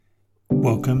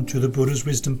Welcome to the Buddha's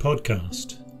Wisdom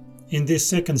Podcast. In this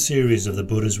second series of the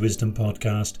Buddha's Wisdom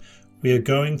Podcast, we are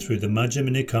going through the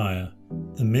Majjhima Nikāya,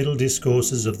 the Middle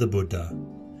Discourses of the Buddha.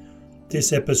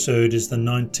 This episode is the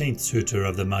 19th Sutta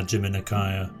of the Majjhima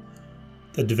Nikāya,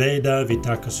 the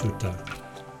Dvedhāvitakka Sutta,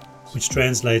 which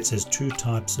translates as two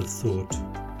types of thought.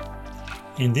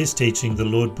 In this teaching, the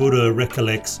Lord Buddha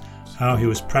recollects how he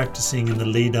was practicing in the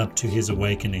lead-up to his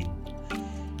awakening.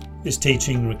 This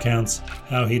teaching recounts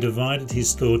how he divided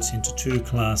his thoughts into two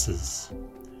classes,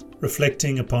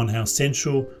 reflecting upon how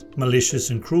sensual,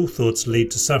 malicious and cruel thoughts lead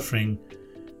to suffering,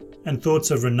 and thoughts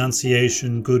of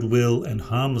renunciation, goodwill and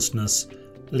harmlessness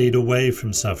lead away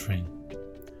from suffering.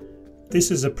 This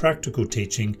is a practical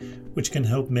teaching which can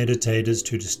help meditators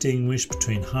to distinguish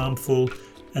between harmful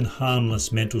and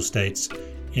harmless mental states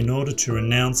in order to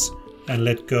renounce and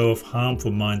let go of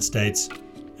harmful mind states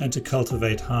and to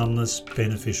cultivate harmless,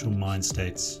 beneficial mind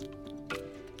states.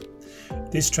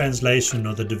 This translation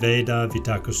of the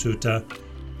Dvedhāvitakka Sutta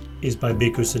is by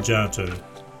Bhikkhu Sujato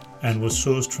and was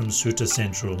sourced from Sutta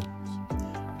Central.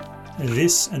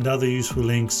 This and other useful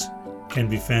links can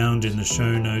be found in the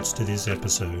show notes to this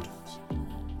episode.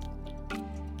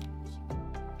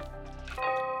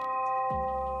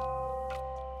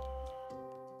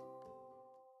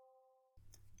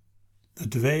 The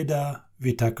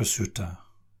Dvedhāvitakka Sutta.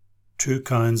 Two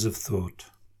kinds of thought.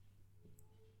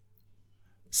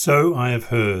 So I have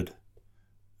heard.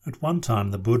 At one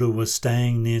time the Buddha was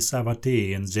staying near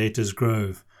Savatthi in Zeta's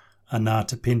Grove,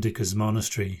 Anathapindika's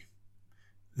monastery.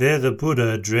 There the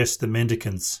Buddha addressed the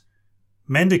mendicants.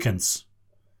 "Mendicants!"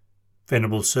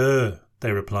 "Venerable Sir,"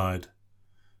 they replied.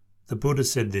 The Buddha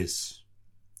said this: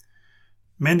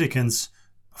 "Mendicants,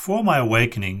 before my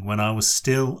awakening, when I was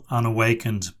still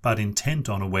unawakened but intent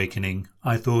on awakening,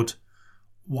 I thought,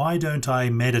 why don't I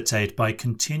meditate by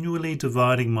continually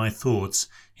dividing my thoughts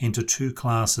into two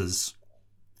classes?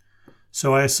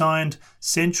 So I assigned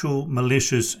sensual,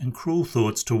 malicious and cruel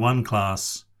thoughts to one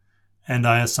class, and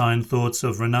I assigned thoughts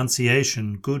of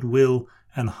renunciation, goodwill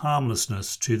and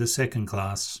harmlessness to the second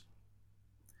class.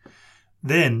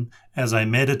 Then, as I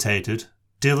meditated,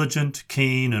 diligent,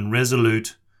 keen and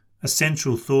resolute, a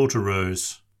sensual thought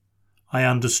arose. I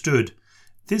understood,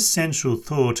 this sensual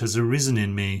thought has arisen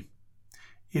in me.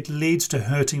 It leads to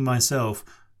hurting myself,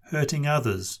 hurting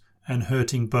others, and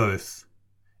hurting both.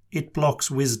 It blocks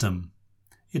wisdom.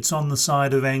 It's on the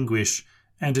side of anguish,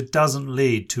 and it doesn't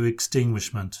lead to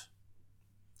extinguishment.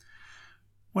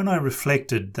 When I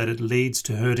reflected that it leads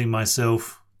to hurting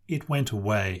myself, it went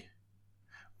away.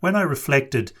 When I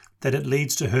reflected that it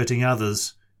leads to hurting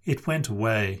others, it went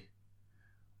away.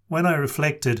 When I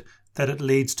reflected that it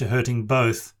leads to hurting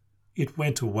both, it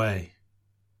went away.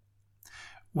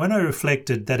 When I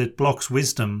reflected that it blocks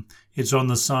wisdom, it's on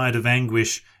the side of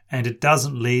anguish, and it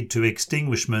doesn't lead to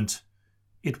extinguishment,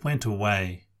 it went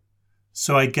away.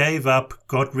 So I gave up,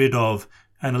 got rid of,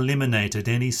 and eliminated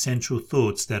any sensual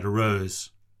thoughts that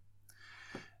arose.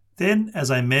 Then, as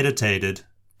I meditated,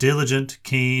 diligent,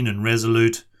 keen, and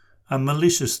resolute, a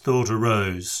malicious thought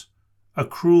arose, a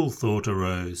cruel thought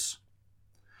arose.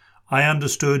 I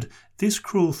understood this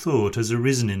cruel thought has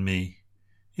arisen in me.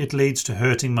 It leads to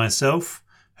hurting myself,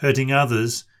 hurting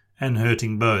others, and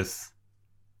hurting both.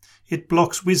 It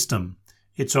blocks wisdom,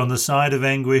 it's on the side of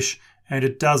anguish, and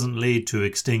it doesn't lead to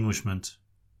extinguishment.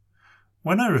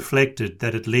 When I reflected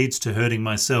that it leads to hurting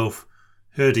myself,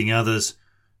 hurting others,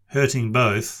 hurting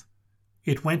both,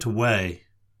 it went away.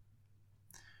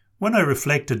 When I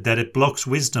reflected that it blocks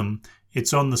wisdom,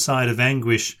 it's on the side of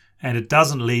anguish, and it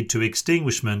doesn't lead to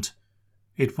extinguishment,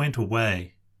 it went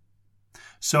away.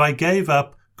 So I gave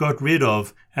up, got rid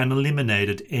of, and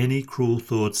eliminated any cruel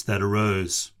thoughts that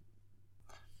arose.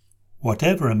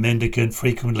 Whatever a mendicant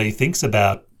frequently thinks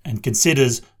about and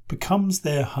considers becomes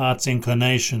their heart's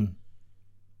inclination.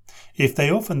 If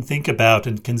they often think about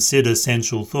and consider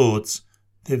sensual thoughts,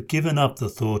 they've given up the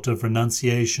thought of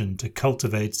renunciation to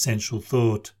cultivate sensual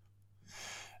thought.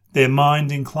 Their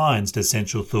mind inclines to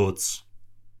sensual thoughts.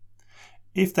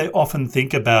 If they often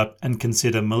think about and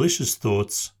consider malicious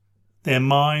thoughts, their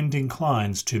mind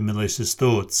inclines to malicious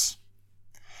thoughts.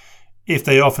 If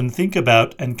they often think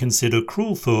about and consider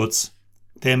cruel thoughts,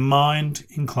 their mind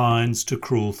inclines to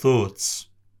cruel thoughts.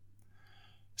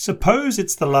 Suppose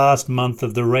it's the last month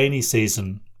of the rainy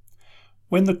season,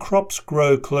 when the crops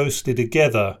grow closely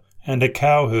together and a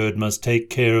cowherd must take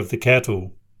care of the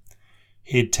cattle.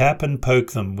 He'd tap and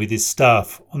poke them with his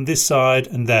staff on this side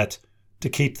and that to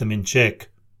keep them in check.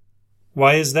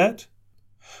 Why is that?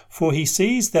 For he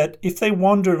sees that if they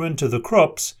wander into the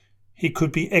crops, he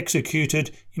could be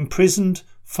executed, imprisoned,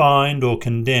 fined or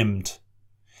condemned.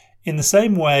 In the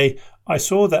same way, I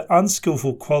saw that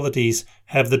unskillful qualities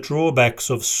have the drawbacks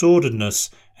of sordidness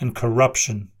and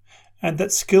corruption, and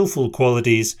that skillful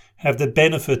qualities have the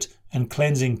benefit and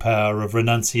cleansing power of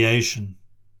renunciation.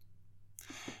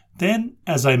 Then,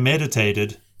 as I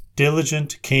meditated,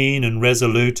 diligent, keen, and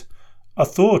resolute, a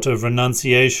thought of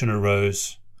renunciation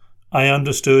arose. I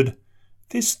understood,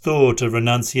 this thought of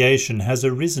renunciation has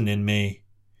arisen in me.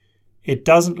 It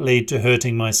doesn't lead to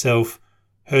hurting myself,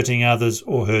 hurting others,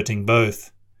 or hurting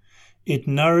both. It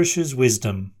nourishes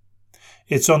wisdom.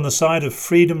 It's on the side of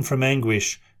freedom from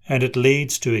anguish, and it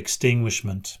leads to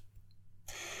extinguishment.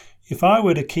 If I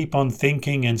were to keep on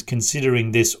thinking and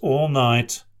considering this all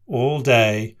night, all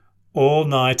day, all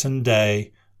night and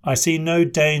day, I see no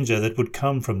danger that would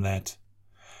come from that.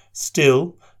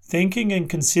 Still, thinking and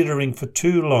considering for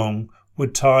too long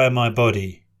would tire my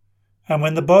body. And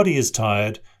when the body is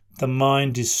tired, the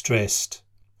mind is stressed.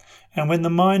 And when the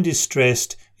mind is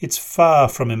stressed, it's far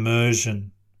from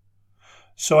immersion.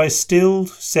 So I stilled,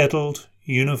 settled,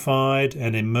 unified,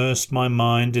 and immersed my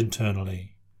mind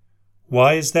internally.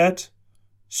 Why is that?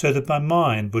 So that my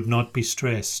mind would not be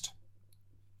stressed.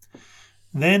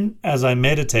 Then, as I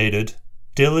meditated,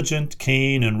 diligent,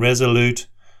 keen, and resolute,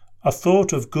 a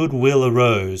thought of goodwill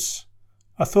arose.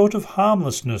 A thought of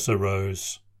harmlessness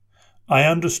arose. I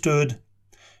understood,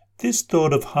 this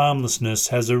thought of harmlessness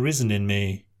has arisen in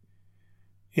me.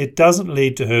 It doesn't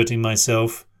lead to hurting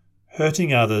myself,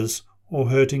 hurting others,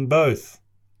 or hurting both.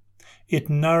 It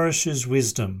nourishes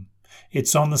wisdom.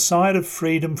 It's on the side of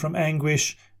freedom from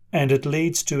anguish, and it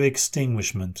leads to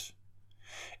extinguishment.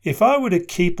 If I were to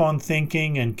keep on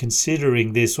thinking and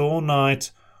considering this all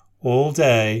night, all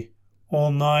day,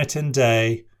 all night and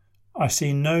day, I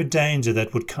see no danger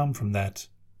that would come from that.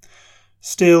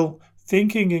 Still,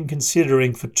 thinking and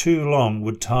considering for too long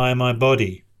would tire my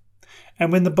body.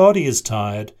 And when the body is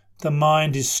tired, the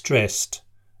mind is stressed.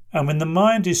 And when the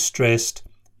mind is stressed,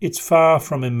 it's far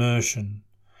from immersion.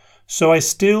 So I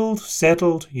stilled,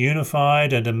 settled,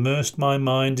 unified, and immersed my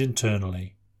mind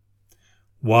internally.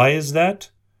 Why is that?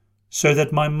 So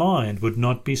that my mind would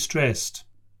not be stressed.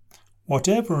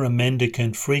 Whatever a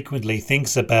mendicant frequently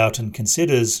thinks about and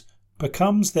considers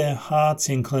becomes their heart's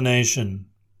inclination.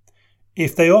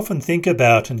 If they often think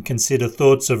about and consider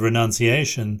thoughts of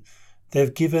renunciation,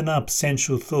 they've given up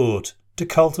sensual thought to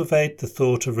cultivate the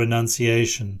thought of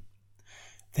renunciation.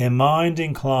 Their mind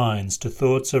inclines to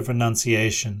thoughts of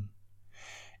renunciation.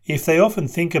 If they often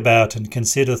think about and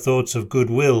consider thoughts of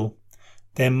goodwill,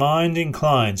 their mind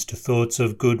inclines to thoughts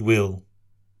of goodwill.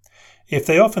 If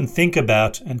they often think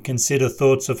about and consider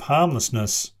thoughts of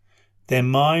harmlessness, their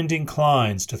mind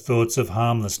inclines to thoughts of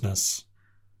harmlessness.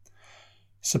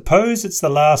 Suppose it's the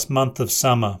last month of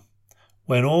summer,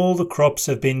 when all the crops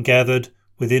have been gathered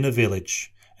within a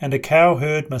village, and a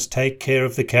cowherd must take care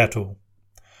of the cattle.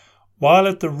 While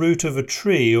at the root of a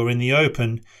tree or in the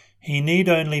open, he need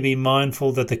only be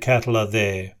mindful that the cattle are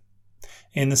there.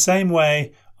 In the same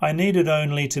way, I needed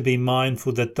only to be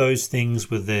mindful that those things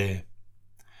were there.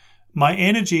 My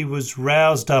energy was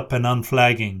roused up and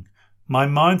unflagging. My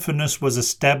mindfulness was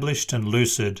established and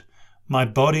lucid. My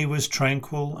body was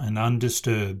tranquil and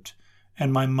undisturbed,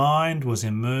 and my mind was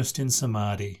immersed in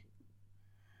samadhi.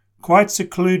 Quite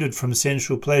secluded from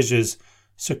sensual pleasures,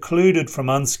 secluded from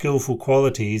unskillful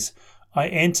qualities, I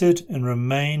entered and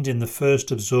remained in the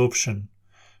first absorption,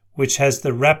 which has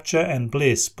the rapture and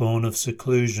bliss born of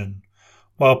seclusion,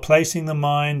 while placing the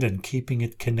mind and keeping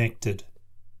it connected.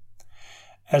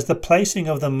 As the placing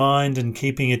of the mind and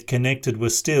keeping it connected were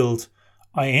stilled,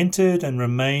 I entered and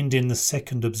remained in the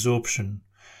second absorption,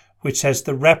 which has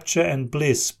the rapture and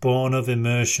bliss born of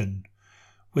immersion,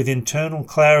 with internal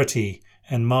clarity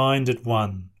and mind at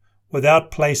one,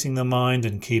 without placing the mind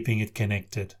and keeping it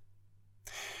connected.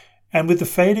 And with the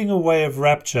fading away of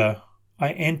rapture,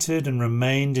 I entered and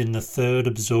remained in the third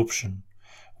absorption,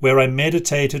 where I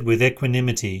meditated with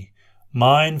equanimity,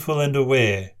 mindful and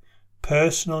aware,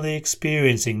 personally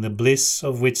experiencing the bliss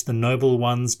of which the noble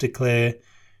ones declare,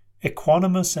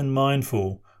 equanimous and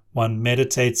mindful, one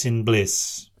meditates in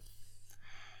bliss.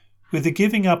 With the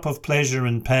giving up of pleasure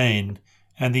and pain,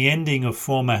 and the ending of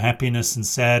former happiness and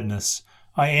sadness,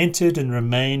 I entered and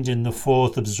remained in the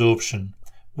fourth absorption,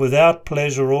 without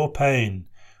pleasure or pain,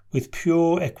 with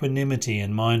pure equanimity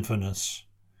and mindfulness.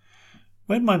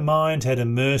 When my mind had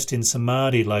immersed in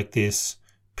samadhi like this,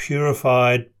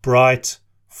 purified, bright,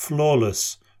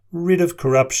 flawless, rid of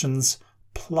corruptions,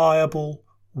 pliable,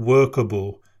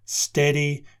 workable,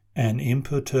 steady, and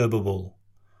imperturbable,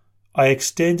 I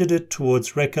extended it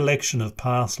towards recollection of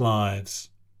past lives.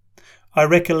 I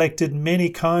recollected many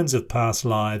kinds of past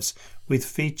lives with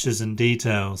features and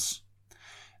details.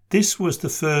 This was the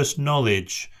first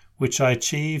knowledge which I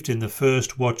achieved in the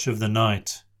first watch of the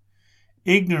night.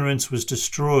 Ignorance was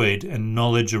destroyed and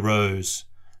knowledge arose.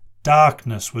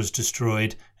 Darkness was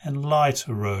destroyed and light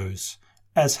arose,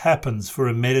 as happens for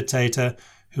a meditator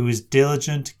who is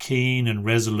diligent, keen, and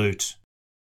resolute.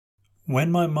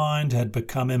 When my mind had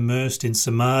become immersed in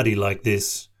samadhi like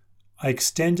this, I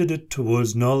extended it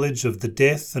towards knowledge of the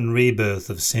death and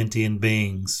rebirth of sentient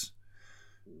beings.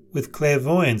 With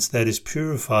clairvoyance that is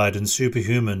purified and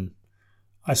superhuman,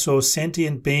 I saw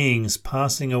sentient beings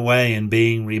passing away and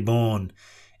being reborn,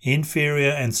 inferior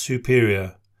and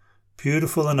superior,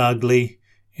 beautiful and ugly,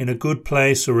 in a good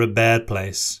place or a bad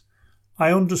place.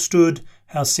 I understood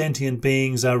how sentient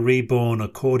beings are reborn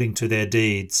according to their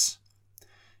deeds.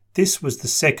 This was the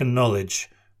second knowledge,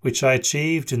 which I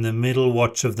achieved in the middle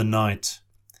watch of the night.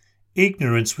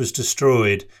 Ignorance was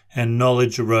destroyed, and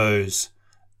knowledge arose.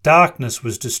 Darkness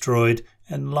was destroyed,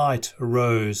 and light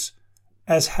arose,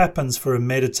 as happens for a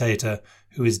meditator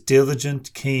who is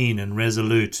diligent, keen, and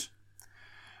resolute.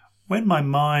 When my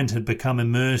mind had become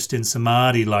immersed in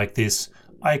samadhi like this,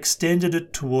 I extended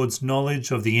it towards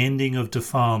knowledge of the ending of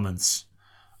defilements.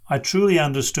 I truly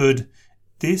understood,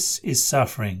 this is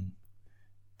suffering.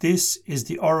 This is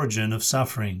the origin of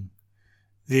suffering.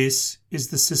 This is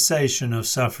the cessation of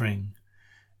suffering.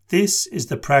 This is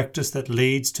the practice that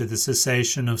leads to the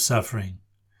cessation of suffering.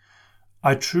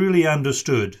 I truly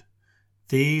understood,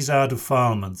 these are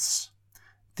defilements.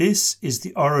 This is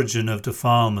the origin of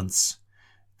defilements.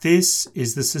 This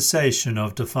is the cessation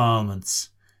of defilements.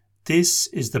 This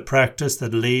is the practice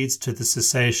that leads to the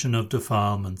cessation of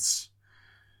defilements.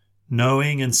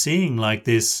 Knowing and seeing like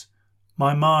this,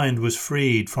 my mind was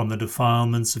freed from the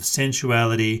defilements of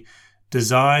sensuality,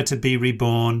 desire to be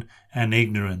reborn, and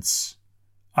ignorance.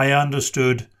 I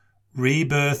understood,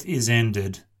 rebirth is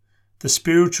ended. The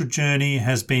spiritual journey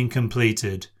has been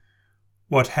completed.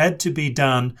 What had to be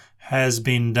done has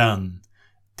been done.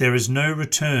 There is no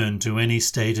return to any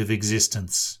state of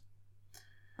existence.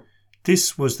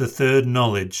 This was the third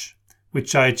knowledge,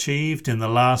 which I achieved in the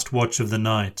last watch of the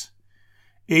night.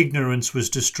 Ignorance was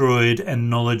destroyed and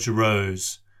knowledge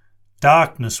arose.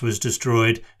 Darkness was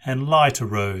destroyed and light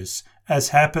arose, as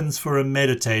happens for a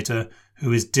meditator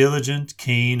who is diligent,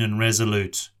 keen, and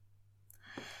resolute.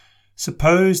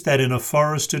 Suppose that in a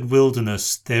forested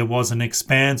wilderness there was an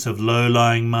expanse of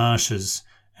low-lying marshes,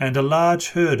 and a large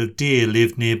herd of deer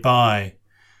lived nearby.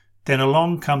 Then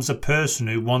along comes a person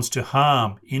who wants to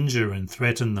harm, injure, and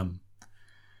threaten them.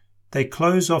 They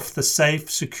close off the safe,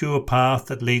 secure path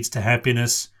that leads to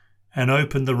happiness and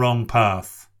open the wrong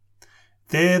path.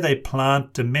 There they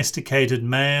plant domesticated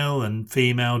male and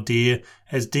female deer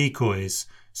as decoys,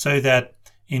 so that,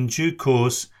 in due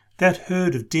course, that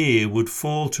herd of deer would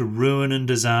fall to ruin and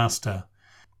disaster.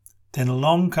 Then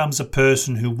along comes a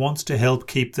person who wants to help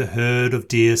keep the herd of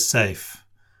deer safe.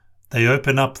 They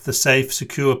open up the safe,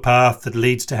 secure path that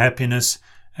leads to happiness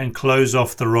and close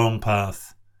off the wrong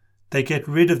path. They get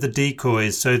rid of the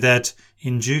decoys so that,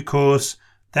 in due course,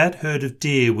 that herd of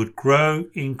deer would grow,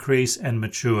 increase, and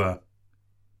mature.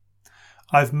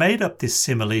 I've made up this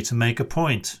simile to make a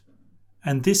point,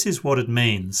 and this is what it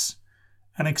means.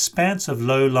 An expanse of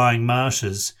low-lying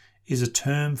marshes is a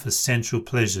term for sensual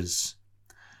pleasures.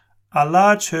 A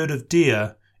large herd of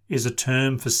deer is a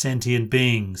term for sentient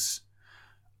beings.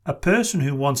 A person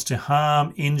who wants to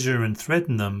harm, injure, and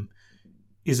threaten them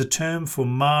is a term for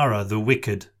Mara, the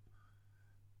wicked.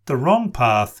 The wrong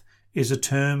path is a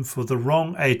term for the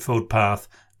wrong eightfold path,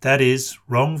 that is,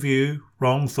 wrong view,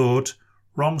 wrong thought,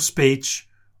 wrong speech,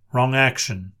 wrong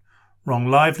action, wrong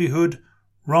livelihood,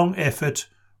 wrong effort,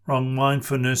 wrong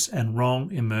mindfulness, and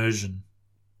wrong immersion.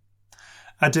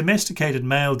 A domesticated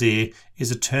male deer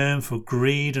is a term for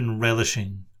greed and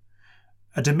relishing.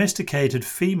 A domesticated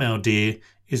female deer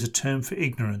is a term for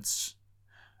ignorance.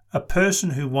 A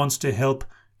person who wants to help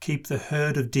keep the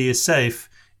herd of deer safe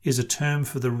is a term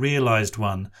for the realized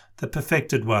one, the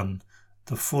perfected one,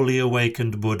 the fully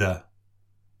awakened Buddha.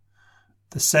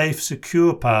 The safe,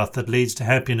 secure path that leads to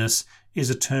happiness is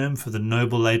a term for the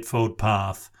Noble Eightfold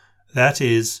Path, that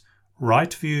is,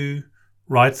 right view,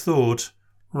 right thought,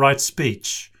 right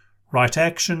speech, right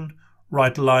action,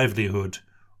 right livelihood,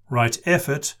 right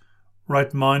effort,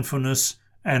 right mindfulness,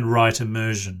 and right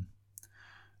immersion.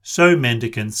 So,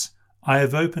 mendicants, I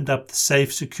have opened up the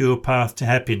safe, secure path to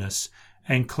happiness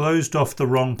and closed off the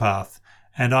wrong path,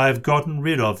 and I have gotten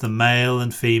rid of the male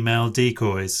and female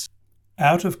decoys.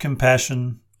 Out of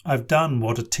compassion, I've done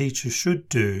what a teacher should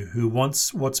do who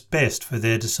wants what's best for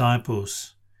their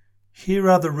disciples.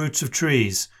 Here are the roots of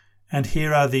trees, and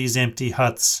here are these empty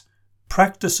huts.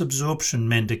 Practice absorption,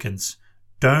 mendicants.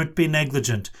 Don't be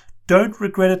negligent. Don't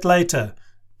regret it later.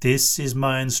 This is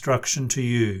my instruction to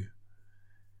you.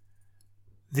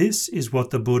 This is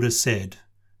what the Buddha said.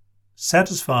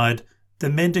 Satisfied, the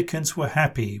mendicants were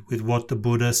happy with what the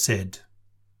Buddha said.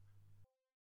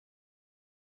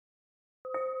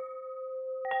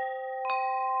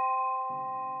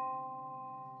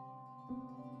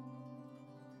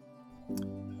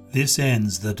 This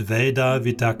ends the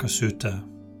Dvedhāvitakka Sutta.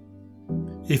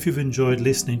 If you've enjoyed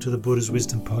listening to the Buddha's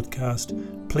Wisdom podcast,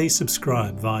 please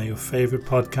subscribe via your favourite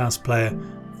podcast player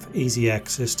for easy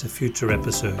access to future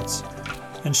episodes,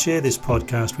 and share this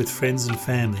podcast with friends and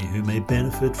family who may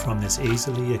benefit from this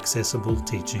easily accessible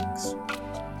teachings.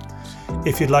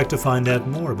 If you'd like to find out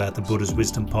more about the Buddha's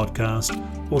Wisdom podcast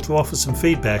or to offer some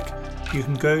feedback, you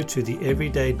can go to the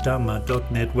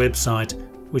everydaydhamma.net website,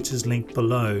 which is linked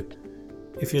below.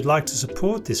 If you'd like to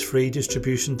support this free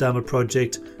distribution Dhamma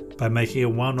project by making a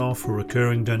one-off or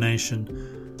recurring donation,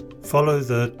 follow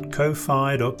the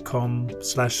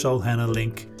ko-fi.com/solhana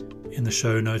link in the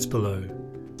show notes below.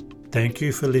 Thank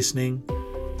you for listening.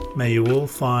 May you all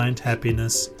find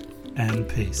happiness and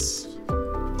peace.